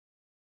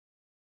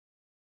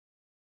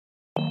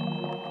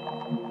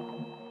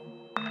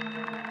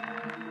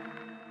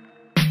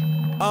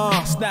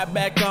snap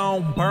back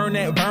on, burn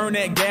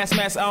that gas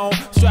mask on.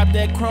 Strap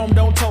that chrome,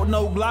 don't tote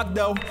no Glock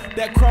though.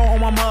 That chrome on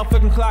my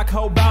motherfucking clock,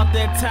 ho. About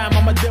that time,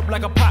 I'ma dip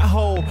like a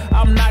pothole.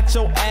 I'm not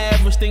your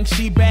average, think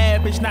she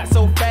bad, bitch, not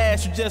so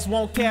fast. You just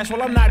want cash,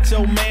 well I'm not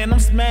your man, I'm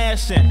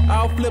smashing.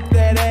 I'll flip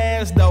that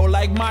ass though,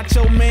 like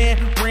Macho Man,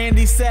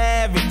 Randy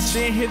Savage.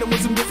 Then hit him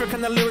with some different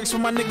kind of lyrics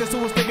from my niggas who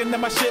was thinking that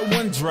my shit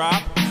wouldn't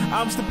drop.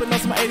 I'm slipping on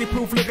some 80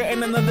 proof liquor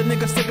and another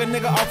nigga stick a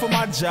nigga off of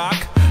my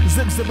jock.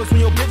 Zip zippers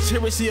when your bitch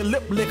hear it, she a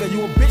lip licker.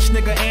 You a bitch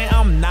nigga and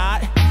I'm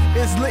not.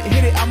 It's lit,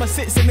 hit it, I'ma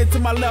send it to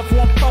my left.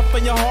 One puff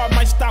and your heart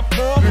might stop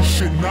her. This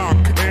shit knock,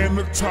 and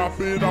to top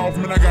it off,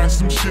 man, I got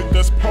some shit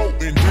that's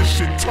potent. This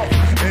shit tough,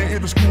 and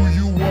it'll screw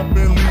you up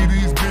and leave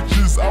these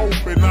bitches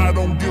open. I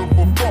don't give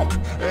a fuck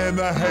and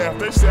a half.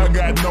 They say I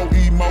got no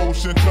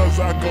emotion, cause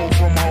I go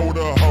from hoe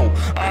to hoe.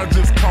 I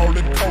just call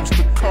it coast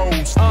to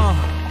coast.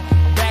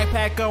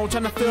 Backpack on,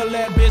 tryna fill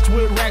that bitch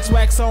with racks,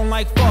 wax on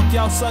like fuck.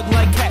 Y'all suck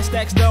like cat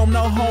stacks, dome,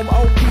 no home.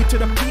 OP to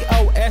the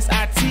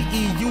POSITE.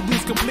 You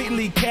dudes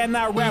completely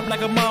cannot rap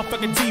like a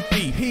motherfucking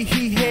TP.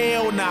 He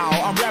hell now.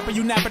 I'm rapping,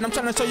 you napping. I'm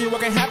tryna show you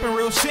what can happen.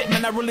 Real shit,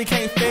 man, I really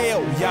can't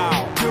fail,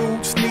 y'all.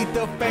 Dudes need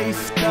the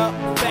face up,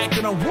 back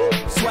and a whoop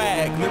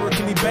swag,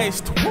 lyrically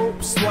based,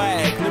 whoop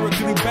swag,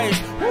 lyrically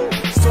based, whoop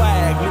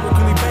swag,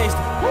 lyrically based,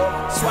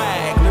 whoop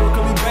swag,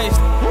 lyrically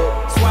based,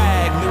 whoop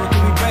swag,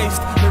 lyrically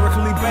based,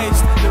 lyrically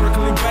based,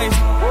 lyrically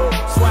based,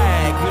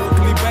 swag,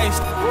 lyrically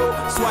based,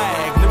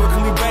 swag,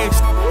 lyrically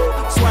based,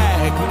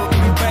 swag,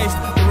 lyrically based,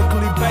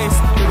 lyrically based,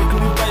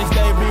 lyrically based.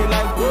 They be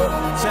like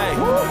J,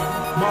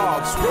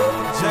 Marqz,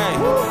 J,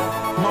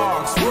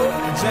 Marqz,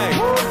 J,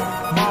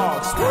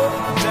 Marqz,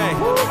 J.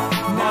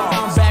 Now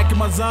I'm back in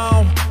my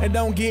zone, and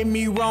don't get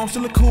me wrong,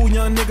 still a cool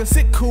young nigga,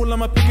 sit cool,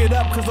 I'ma pick it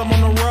up cause I'm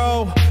on the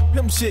road.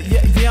 Pimp shit,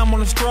 yeah, I'm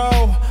on a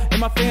stroll, and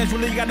my fans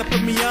really gotta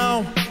put me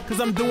on, cause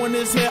I'm doing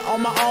this here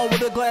on my own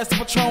with a glass of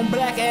Patron,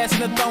 black ass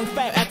in a thong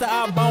fat after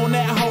I bone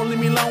that hole, leave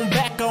me alone,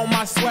 back on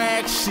my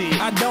swag shit.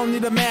 I don't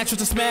need a mattress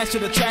to smash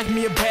it, attract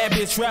me a bad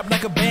bitch, rap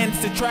like a bandit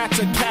to try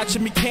to capture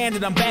me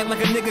candid. I'm back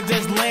like a nigga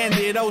just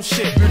landed, oh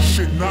shit. This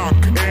shit knock,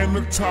 and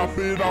to top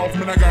it off,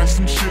 man, I got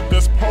some shit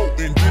that's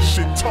potent. This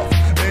shit tough,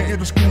 and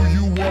it'll screw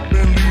you up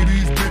and leave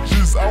these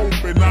bitches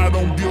open. I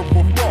don't give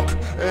a fuck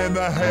and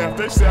a half.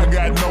 They say I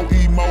got no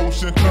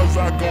emotion, cause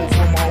I go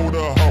from hoe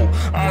to hoe.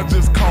 I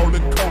just call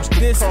it coast to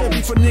this coast.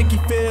 This for Nikki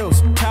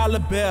Fields, Tyler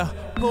Bell.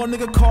 Pull a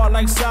nigga card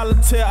like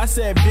solitaire. I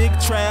said big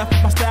trap,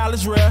 my style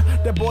is rare.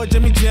 That boy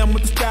Jimmy Jim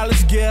with the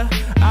stylish gear.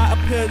 I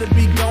appear to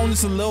be gone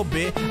just a little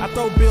bit. I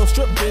throw Bill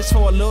strip bitch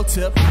for a little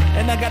tip,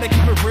 and I gotta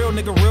keep it real,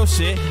 nigga, real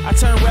shit. I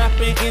turn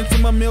rapping into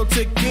my meal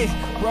ticket.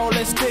 Roll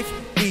that stick,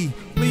 E.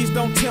 Please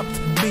don't tempt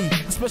me,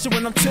 especially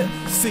when I'm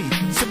tipsy.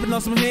 Sipping on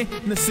some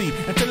Hennessy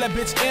until that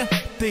bitch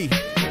empty.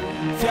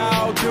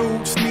 Y'all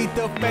dudes need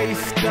the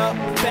face up,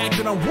 back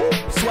and a whoop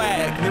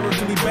swag,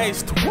 lyrically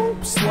based,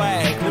 whoop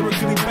swag,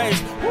 lyrically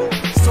based, whoop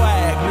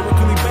swag,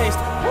 lyrically based,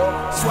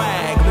 whoop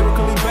swag,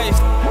 lyrically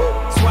based,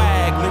 whoop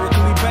swag,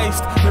 lyrically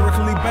based,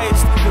 lyrically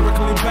based,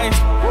 lyrically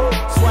based, whoop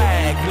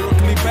swag,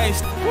 lyrically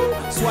based,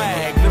 whoop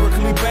swag,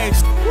 lyrically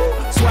based, whoop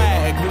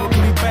swag,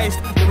 lyrically based,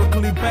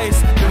 lyrically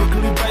based,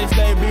 lyrically based.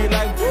 They be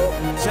like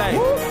J,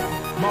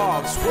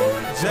 Marqz,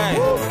 J,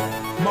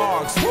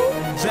 Marqz,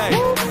 J,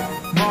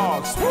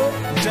 Marqz,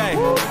 J,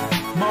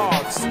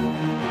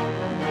 Marqz.